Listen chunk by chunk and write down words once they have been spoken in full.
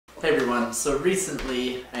Hey everyone, so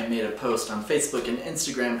recently I made a post on Facebook and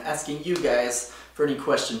Instagram asking you guys for any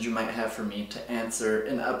questions you might have for me to answer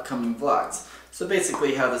in upcoming vlogs. So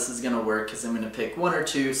basically how this is going to work is I'm going to pick one or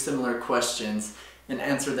two similar questions and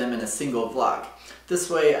answer them in a single vlog.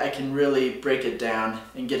 This way I can really break it down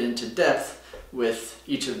and get into depth with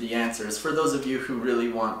each of the answers for those of you who really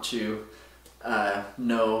want to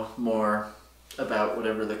know more about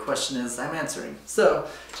whatever the question is I'm answering. So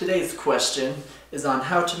today's question is on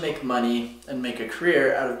how to make money and make a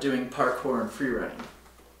career out of doing parkour and freerunning.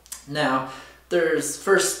 Now, there's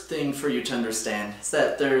first thing for you to understand is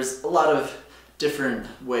that there's a lot of different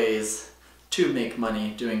ways to make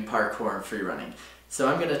money doing parkour and freerunning. So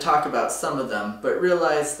I'm going to talk about some of them, but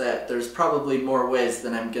realize that there's probably more ways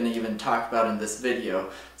than I'm going to even talk about in this video.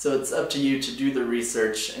 So it's up to you to do the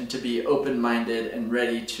research and to be open-minded and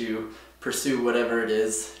ready to pursue whatever it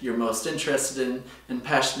is you're most interested in and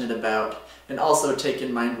passionate about, and also take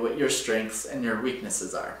in mind what your strengths and your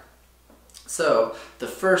weaknesses are. So the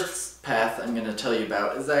first path I'm going to tell you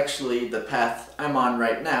about is actually the path I'm on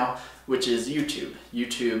right now, which is YouTube.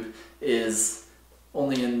 YouTube is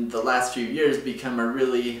only in the last few years become a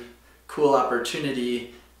really cool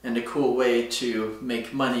opportunity and a cool way to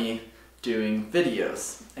make money doing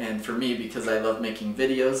videos. And for me, because I love making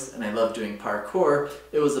videos and I love doing parkour,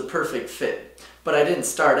 it was a perfect fit. But I didn't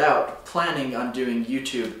start out planning on doing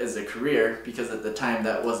YouTube as a career, because at the time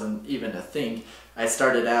that wasn't even a thing. I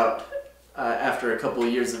started out after a couple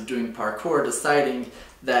of years of doing parkour, deciding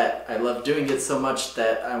that I love doing it so much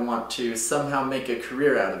that I want to somehow make a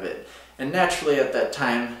career out of it. And naturally at that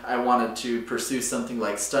time I wanted to pursue something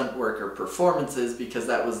like stunt work or performances, because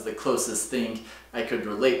that was the closest thing I could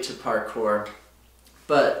relate to parkour.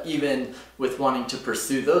 But even with wanting to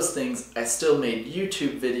pursue those things, I still made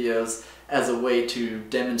YouTube videos as a way to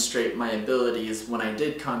demonstrate my abilities when I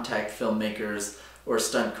did contact filmmakers or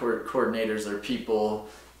stunt coordinators or people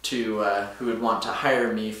who would want to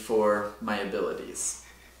hire me for my abilities.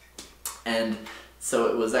 And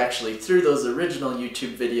so it was actually through those original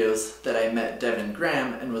YouTube videos that I met Devin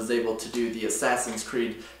Graham and was able to do the Assassin's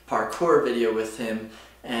Creed parkour video with him.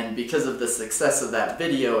 And because of the success of that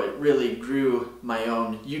video, it really grew my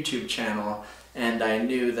own YouTube channel, and I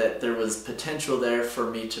knew that there was potential there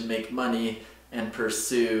for me to make money and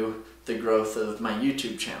pursue the growth of my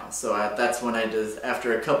YouTube channel. So that's when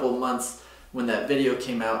after a couple months when that video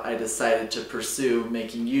came out, I decided to pursue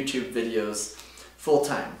making YouTube videos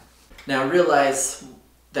full-time. Now realize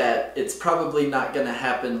that it's probably not going to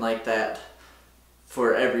happen like that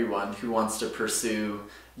for everyone who wants to pursue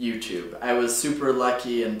YouTube. I was super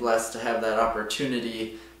lucky and blessed to have that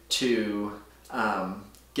opportunity to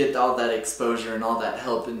get all that exposure and all that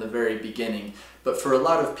help in the very beginning. But for a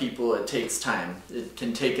lot of people it takes time. It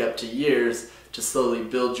can take up to years to slowly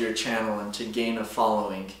build your channel and to gain a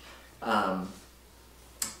following.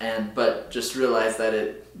 But just realize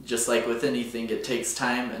that just like with anything, it takes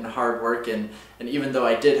time and hard work, and even though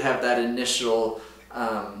I did have that initial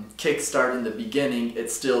kickstart in the beginning, it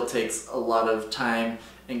still takes a lot of time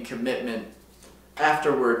and commitment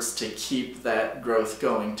afterwards to keep that growth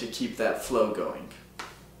going, to keep that flow going.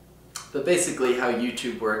 But basically how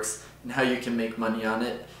YouTube works and how you can make money on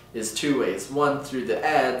it is two ways. One, through the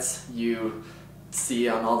ads you see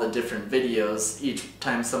on all the different videos. Each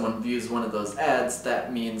time someone views one of those ads,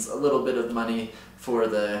 that means a little bit of money for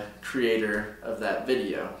the creator of that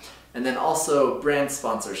video. And then also brand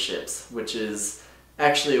sponsorships, which is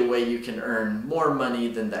actually a way you can earn more money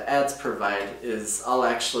than the ads provide. Is I'll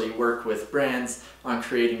actually work with brands on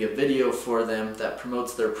creating a video for them that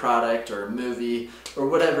promotes their product or movie or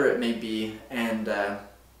whatever it may be, and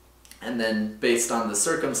then based on the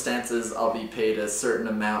circumstances I'll be paid a certain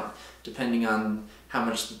amount depending on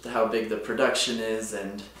how big the production is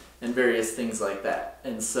and various things like that.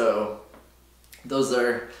 And so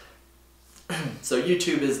so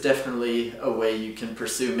YouTube is definitely a way you can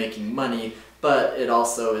pursue making money, but it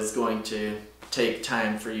also is going to take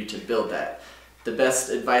time for you to build that. The best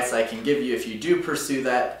advice I can give you if you do pursue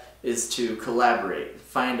that is to collaborate.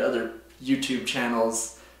 Find other YouTube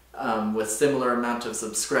channels with similar amount of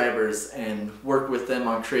subscribers and work with them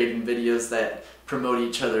on creating videos that promote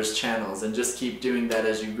each other's channels, and just keep doing that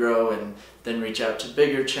as you grow, and then reach out to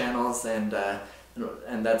bigger channels, and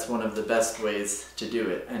that's one of the best ways to do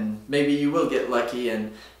it. And maybe you will get lucky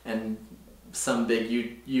and some big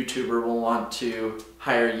YouTuber will want to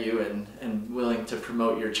hire you and willing to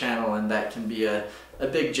promote your channel, and that can be a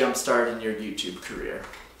big jump start in your YouTube career.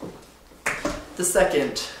 The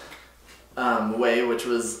second way, which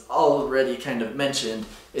was already kind of mentioned,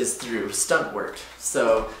 is through stunt work.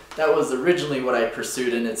 So that was originally what I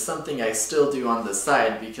pursued, and it's something I still do on the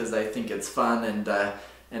side because I think it's fun,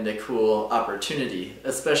 and a cool opportunity,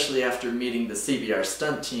 especially after meeting the CBR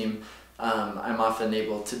stunt team. I'm often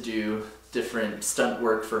able to do different stunt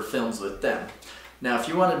work for films with them. Now, if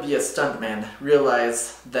you want to be a stuntman,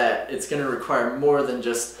 realize that it's going to require more than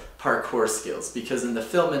just parkour skills, because in the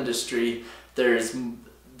film industry,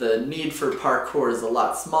 the need for parkour is a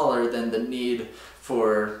lot smaller than the need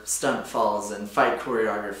for stunt falls and fight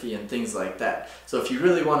choreography and things like that. So if you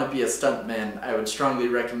really want to be a stuntman, I would strongly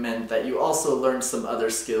recommend that you also learn some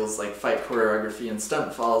other skills like fight choreography and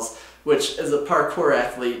stunt falls, which as a parkour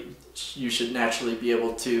athlete, you should naturally be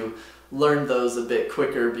able to learn those a bit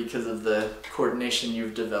quicker because of the coordination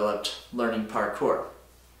you've developed learning parkour.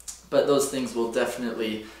 But those things will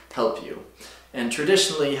definitely help you. And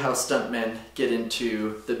traditionally, how stuntmen get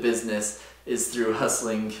into the business is through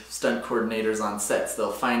hustling stunt coordinators on sets.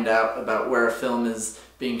 They'll find out about where a film is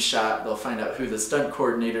being shot, they'll find out who the stunt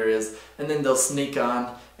coordinator is, and then they'll sneak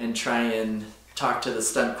on and try and talk to the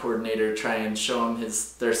stunt coordinator, try and show them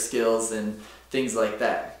their skills and things like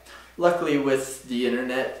that. Luckily, with the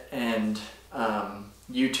internet and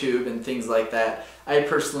YouTube and things like that, I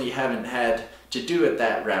personally haven't had to do it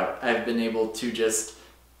that route. I've been able to just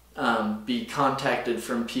be contacted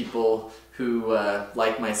from people who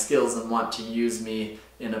like my skills and want to use me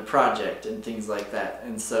in a project and things like that.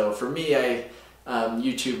 And so for me,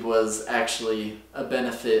 YouTube was actually a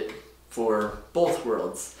benefit for both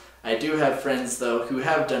worlds. I do have friends though who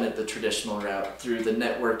have done it the traditional route through the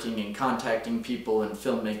networking and contacting people and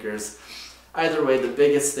filmmakers. Either way, the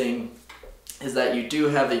biggest thing is that you do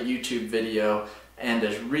have a YouTube video and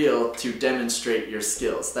a reel to demonstrate your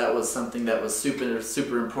skills. That was something that was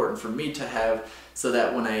super important for me to have, so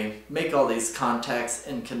that when I make all these contacts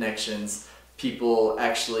and connections, people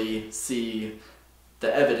actually see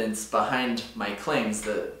the evidence behind my claims,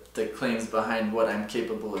 the claims behind what I'm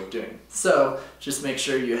capable of doing. So just make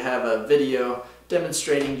sure you have a video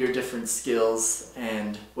demonstrating your different skills,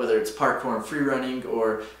 and whether it's parkour and free running,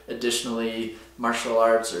 or additionally martial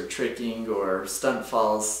arts or tricking or stunt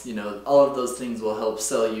falls, you know, all of those things will help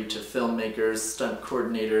sell you to filmmakers, stunt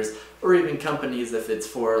coordinators, or even companies if it's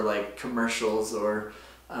for like commercials or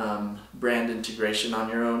brand integration on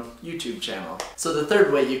your own YouTube channel. So the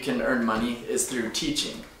third way you can earn money is through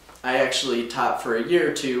teaching. I actually taught for a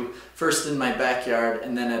year or two, first in my backyard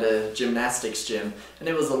and then at a gymnastics gym, and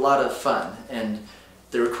it was a lot of fun. And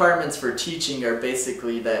the requirements for teaching are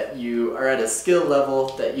basically that you are at a skill level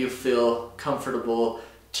that you feel comfortable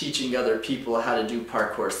teaching other people how to do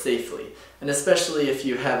parkour safely. And especially if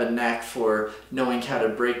you have a knack for knowing how to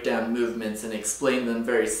break down movements and explain them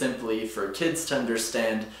very simply for kids to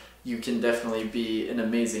understand, you can definitely be an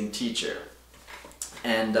amazing teacher.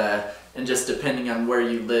 And just depending on where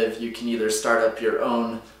you live, you can either start up your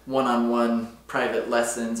own one-on-one private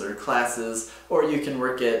lessons or classes, or you can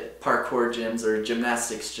work at parkour gyms or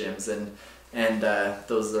gymnastics gyms, and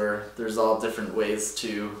there's all different ways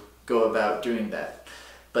to go about doing that.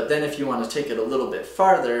 But then if you want to take it a little bit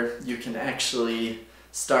farther, you can actually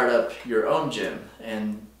start up your own gym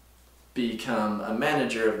and become a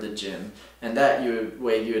manager of the gym, and that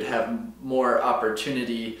way you would have more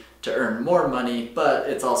opportunity to earn more money, but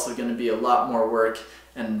it's also going to be a lot more work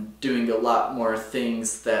and doing a lot more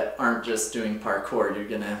things that aren't just doing parkour. You're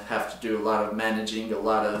going to have to do a lot of managing, a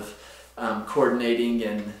lot of coordinating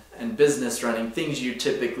and business running, things you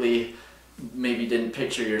typically maybe didn't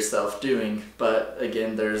picture yourself doing, but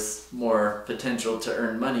again, there's more potential to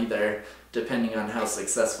earn money there depending on how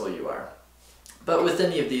successful you are. But with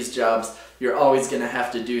any of these jobs, you're always going to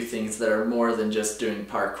have to do things that are more than just doing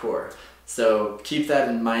parkour. So keep that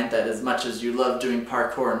in mind, that as much as you love doing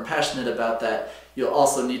parkour and passionate about that, you'll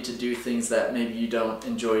also need to do things that maybe you don't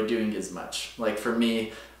enjoy doing as much. Like for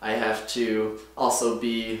me, I have to also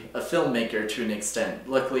be a filmmaker to an extent.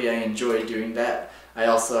 Luckily, I enjoy doing that. I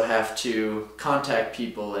also have to contact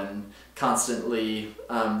people and constantly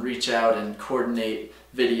reach out and coordinate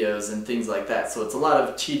videos and things like that. So it's a lot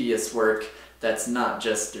of tedious work that's not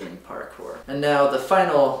just doing parkour. And now the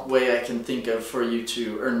final way I can think of for you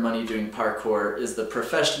to earn money doing parkour is the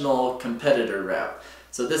professional competitor route.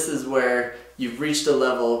 So this is where you've reached a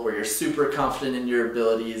level where you're super confident in your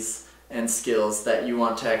abilities and skills that you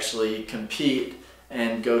want to actually compete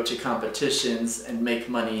and go to competitions and make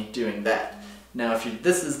money doing that. Now if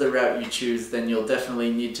this is the route you choose, then you'll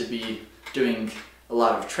definitely need to be doing a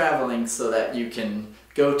lot of traveling so that you can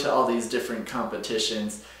go to all these different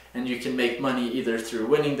competitions, and you can make money either through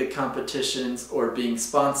winning the competitions or being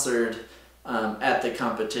sponsored at the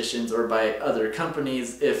competitions or by other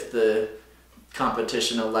companies if the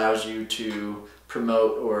competition allows you to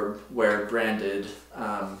promote or wear branded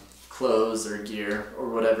clothes or gear or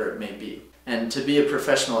whatever it may be. And to be a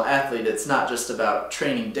professional athlete, it's not just about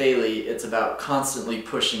training daily, it's about constantly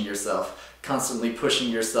pushing yourself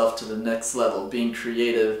to the next level, being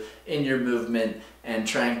creative in your movement and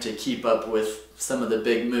trying to keep up with some of the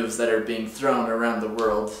big moves that are being thrown around the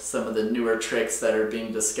world, some of the newer tricks that are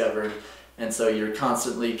being discovered. And so you're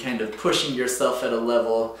constantly kind of pushing yourself at a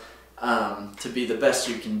level to be the best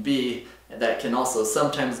you can be. That can also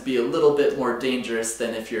sometimes be a little bit more dangerous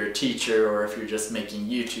than if you're a teacher or if you're just making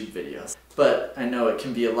YouTube videos. But I know it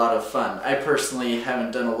can be a lot of fun. I personally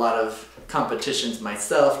haven't done a lot of competitions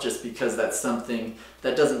myself just because that's something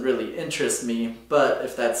that doesn't really interest me, but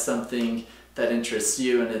if that's something that interests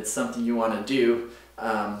you and it's something you want to do,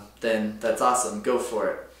 then that's awesome, go for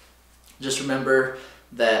it. Just remember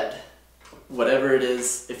that whatever it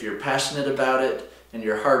is, if you're passionate about it and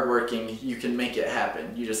you're hardworking, you can make it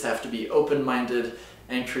happen. You just have to be open-minded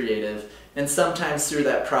and creative, and sometimes through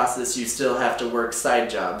that process you still have to work side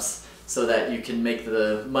jobs so that you can make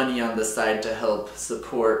the money on the side to help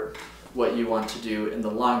support what you want to do in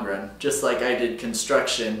the long run. Just like I did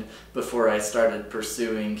construction before I started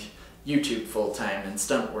pursuing YouTube full-time and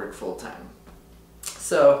stunt work full-time.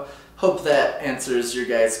 So, hope that answers your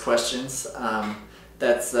guys' questions.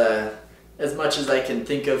 That's as much as I can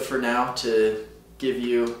think of for now to give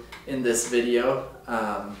you in this video.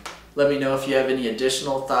 Let me know if you have any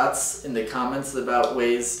additional thoughts in the comments about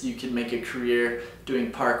ways you can make a career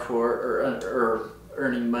doing parkour or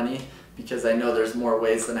earning money, because I know there's more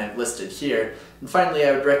ways than I've listed here. And finally,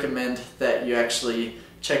 I would recommend that you actually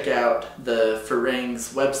check out the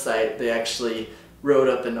Farang's website. They actually wrote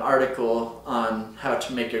up an article on how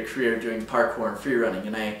to make a career doing parkour and free running,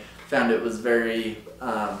 and I found it was very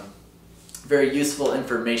useful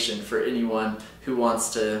information for anyone who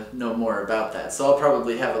wants to know more about that. So I'll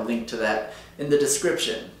probably have a link to that in the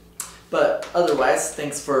description. But otherwise,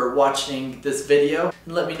 thanks for watching this video,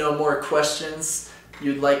 and let me know more questions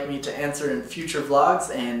you'd like me to answer in future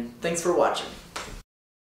vlogs, and thanks for watching.